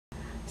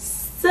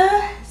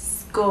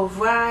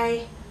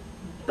Subscribers,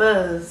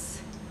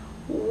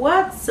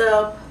 what's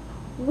up,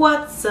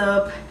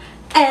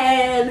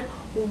 and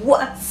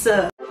what's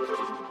up,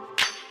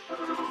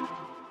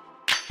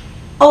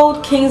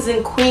 old kings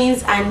and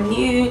queens and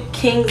new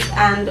kings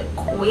and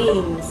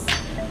queens.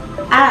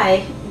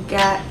 I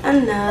got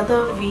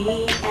another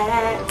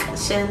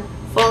reaction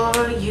for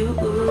you.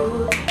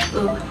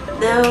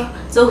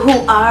 So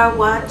who are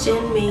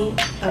watching me?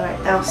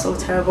 Alright, that was so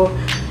terrible.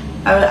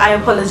 I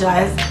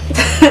apologize.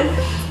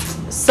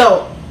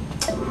 So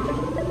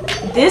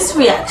this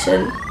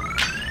reaction,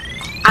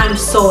 I'm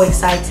so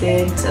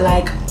excited.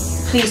 Like,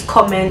 please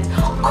comment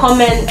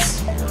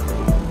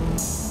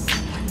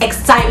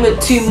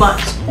excitement too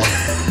much.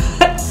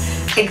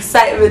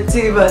 Excitement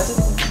too much.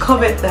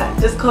 Comment that.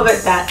 Just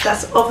comment that.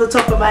 That's off the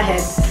top of my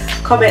head.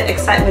 Comment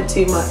excitement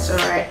too much.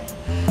 Alright,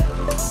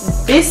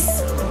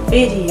 this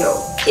video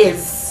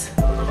is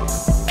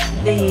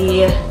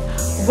the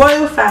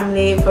Royal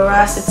Family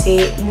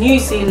Varsity New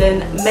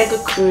Zealand Mega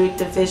Crew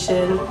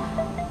Division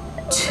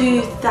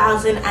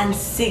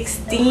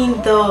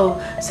 2016 though.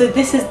 So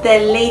this is their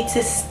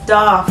latest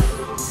stuff.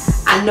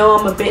 I know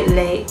I'm a bit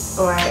late,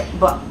 alright,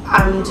 but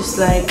I'm just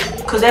like,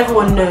 because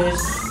everyone knows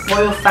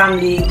Royal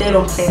Family, they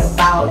don't play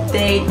about.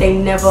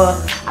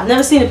 I've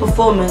never seen a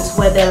performance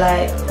where they're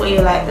like,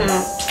 you're like,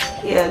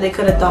 yeah, they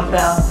could have done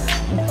better.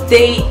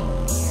 They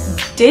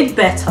did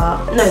better.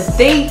 No,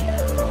 they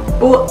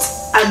brought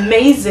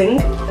amazing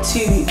to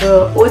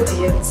the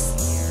audience,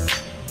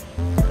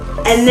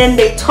 and then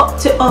they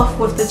topped it off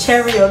with the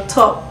cherry on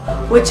top,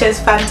 which is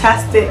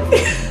fantastic.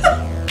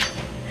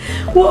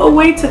 What a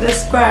way to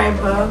describe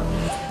her.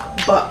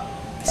 But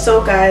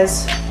so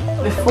guys,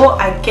 before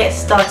I get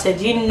started,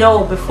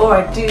 before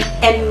I do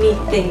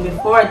anything,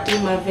 before I do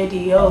my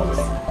videos,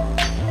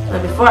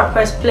 and before I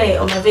press play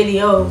on my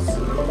videos,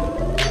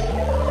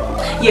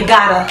 you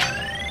gotta,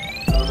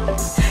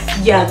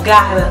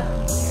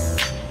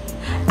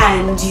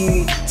 and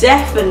you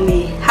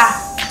definitely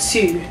have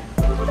to.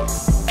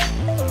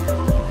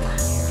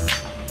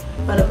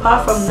 But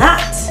apart from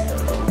that,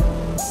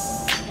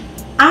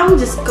 I'm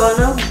just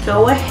gonna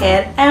go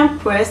ahead and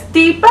press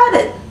the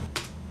button.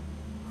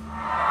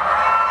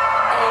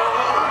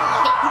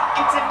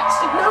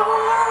 No!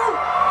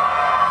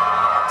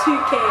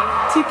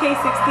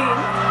 2K16.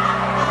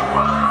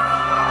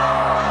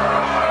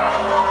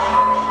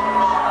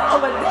 Oh,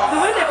 but the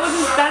way that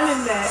wasn't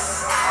standing there,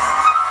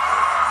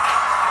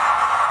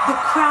 the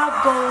crowd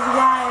goes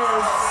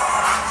wild.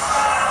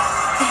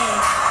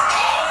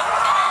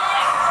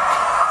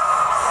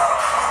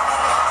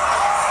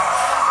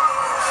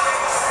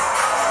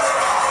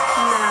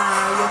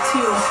 Nah, you're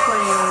too on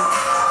point.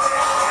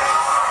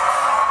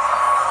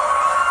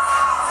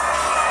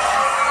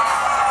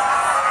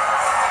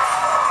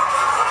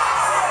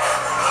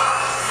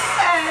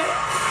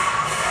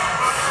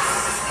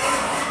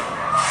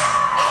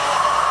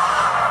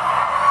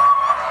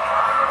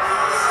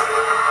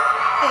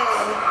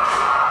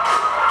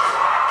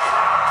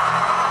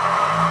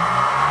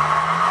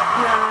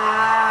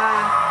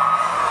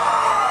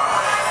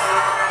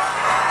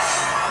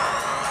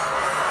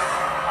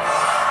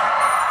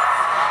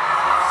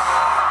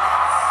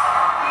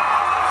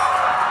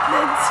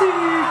 Too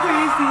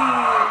crazy.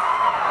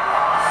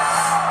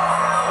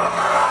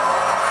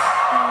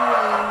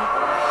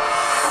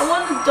 I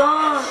want to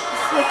dance.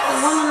 Like, I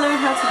want to learn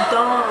how to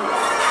dance.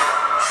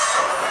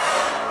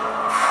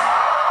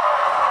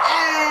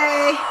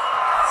 Hey.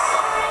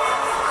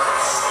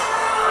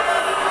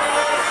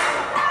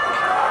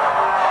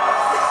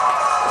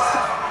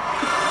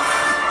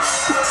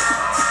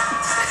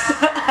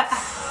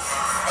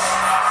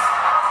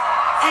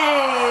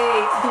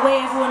 Hey, the way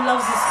everyone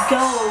loves this,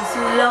 girls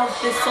love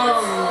this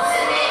song.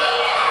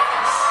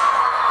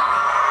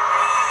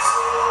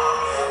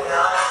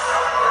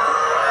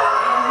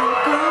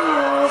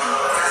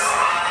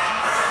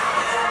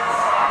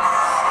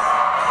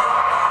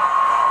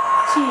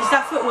 Jeez,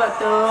 that footwork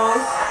though.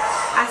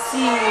 I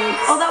see.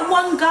 Oh, that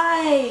one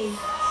guy.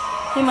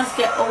 He must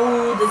get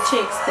all the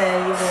chicks there,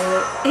 you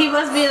know. He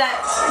must be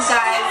like,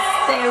 guys,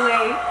 stay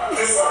away.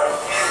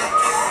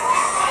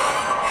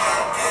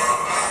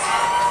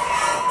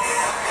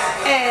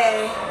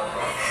 Hey.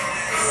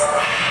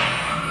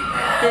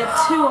 They're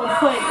two on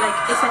point, like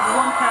it's like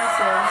one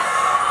person.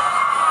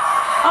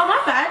 Oh, my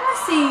bad, I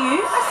see you.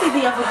 I see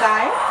the other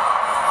guy.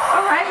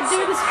 Alright,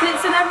 doing the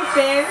splits and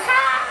everything.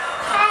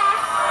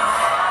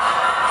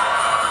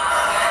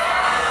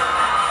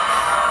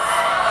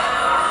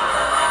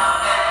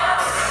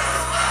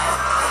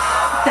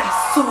 That's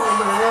so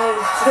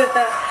nice.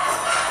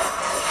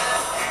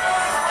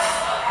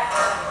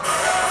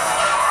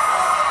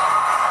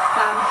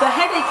 The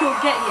headache you'll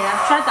get, yeah,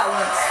 I've tried that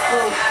once.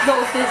 Oh,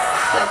 not with this,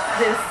 like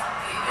this.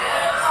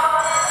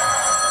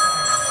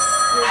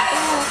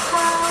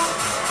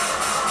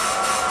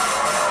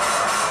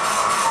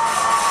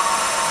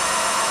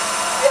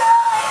 Yeah,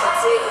 I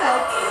see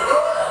that.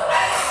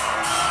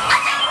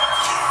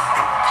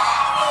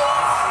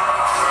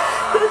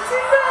 That's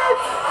it.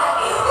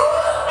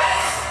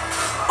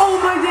 Oh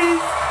my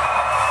days.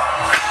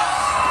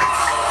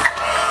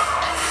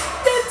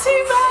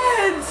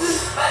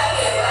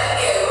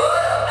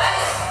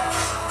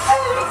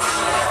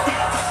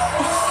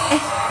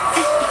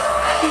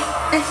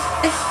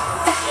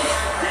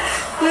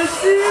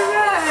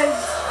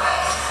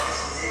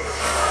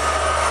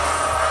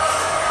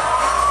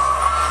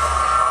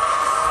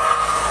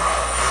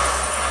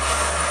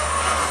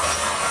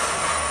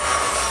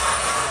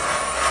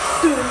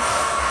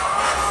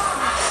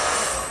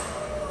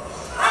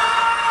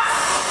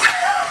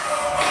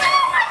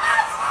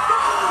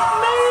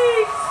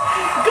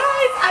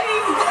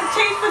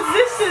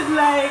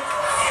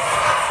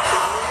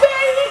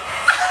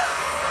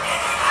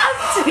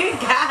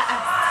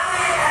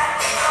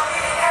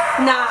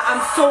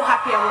 so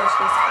happy I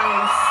watched this. I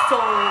am so...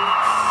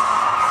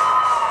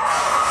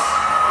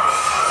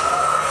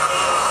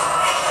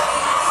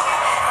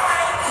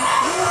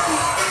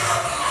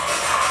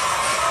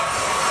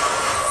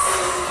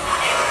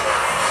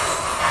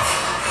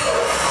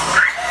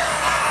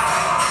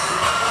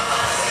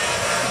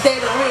 They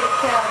don't really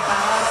care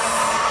about us.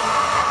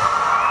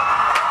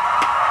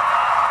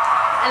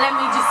 And let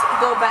me just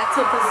go back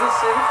to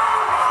position.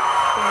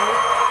 Okay.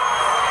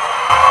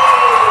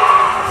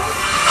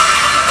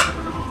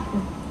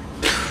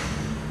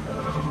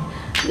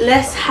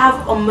 Let's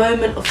have a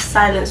moment of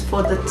silence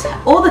for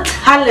all the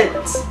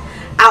talent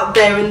out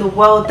there in the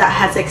world that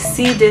has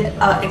exceeded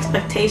our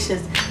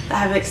expectations, that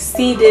have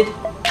exceeded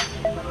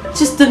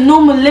just the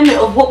normal limit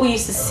of what we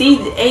used to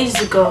see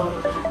ages ago.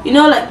 You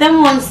know, like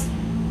them ones.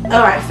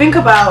 Alright, think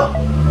about,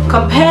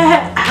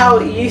 compare how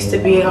it used to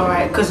be,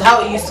 alright, because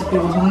how it used to be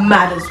was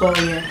mad as well,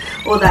 yeah.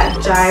 All that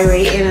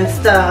gyrating and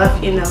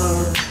stuff, you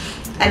know,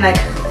 and like,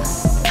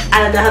 I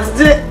don't know how to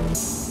do it.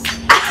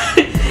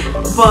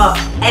 But,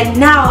 and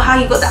now how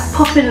you got that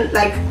popping,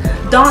 like,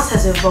 dance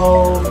has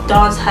evolved,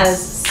 dance has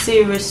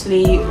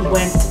seriously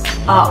went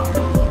up.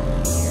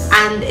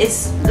 And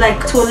it's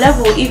like to a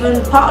level,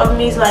 even part of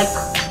me is like,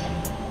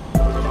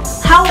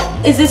 how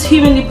is this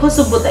humanly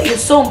possible that you're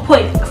so on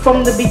point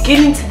from the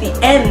beginning to the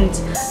end?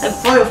 Like,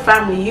 for your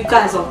family, you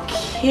guys are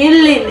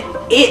killing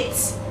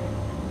it.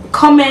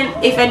 Comment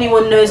if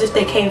anyone knows if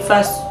they came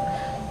first,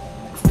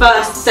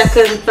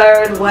 second,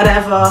 third,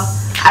 whatever.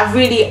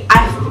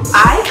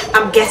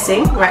 I'm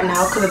guessing right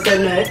now because I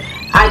don't know.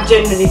 I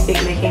genuinely think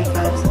they came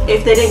first.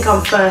 If they didn't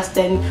come first,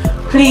 then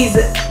please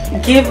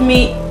give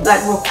me,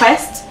 like,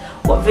 request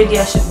what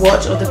video I should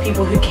watch of the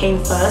people who came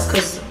first,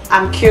 because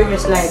I'm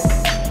curious, like,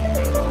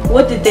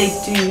 what did they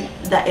do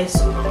that is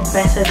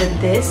better than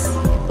this,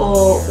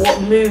 or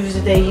what moves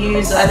did they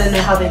use? I don't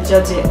know how they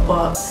judge it,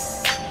 but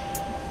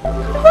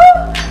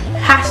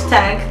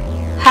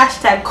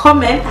hashtag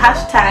comment,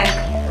 hashtag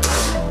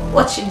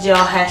what should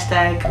y'all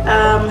hashtag?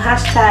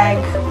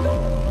 Hashtag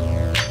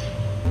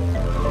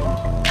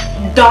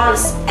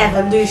dance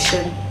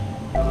evolution.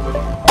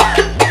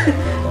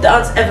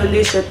 Dance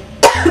evolution.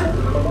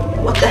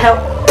 What the hell?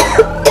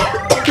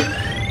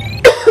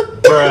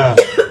 Bruh.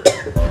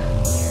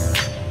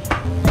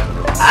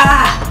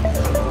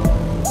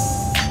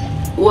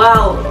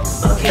 Wow,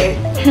 okay.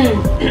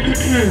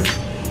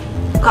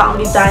 Can't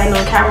be dying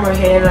on camera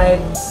here,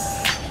 like.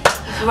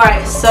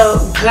 Right, so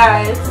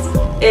guys,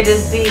 it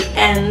is the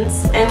end,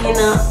 and you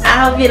know,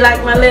 I'll be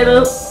like my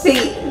little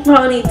feet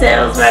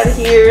ponytails right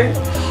here,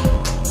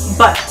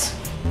 but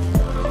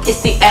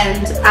it's the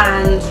end,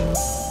 and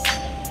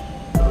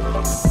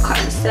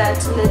kind of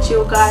sad to let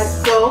you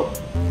guys go,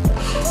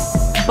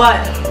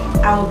 but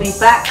I will be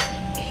back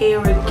here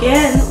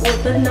again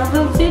with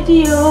another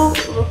video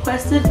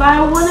requested by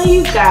one of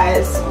you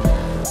guys.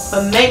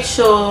 But make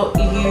sure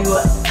you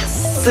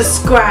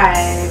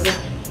subscribe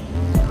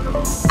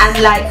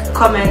and like,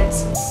 comment.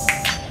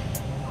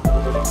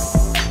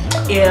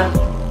 Yeah,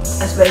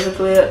 that's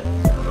basically it.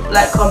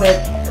 Like,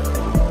 comment,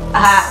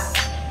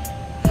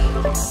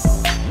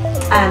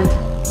 and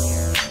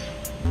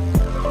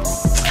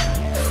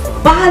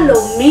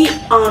follow me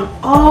on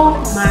all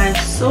my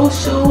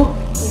social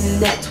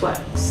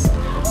networks.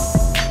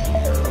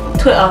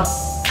 Twitter,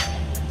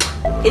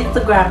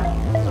 Instagram,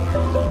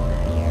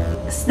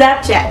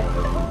 Snapchat,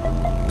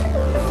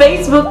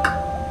 Facebook.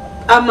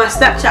 My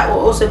Snapchat will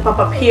also pop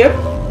up here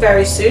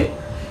very soon.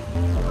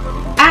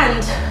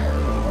 And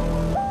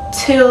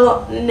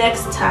till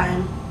next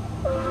time,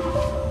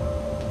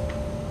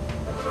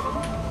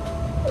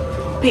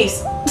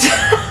 peace.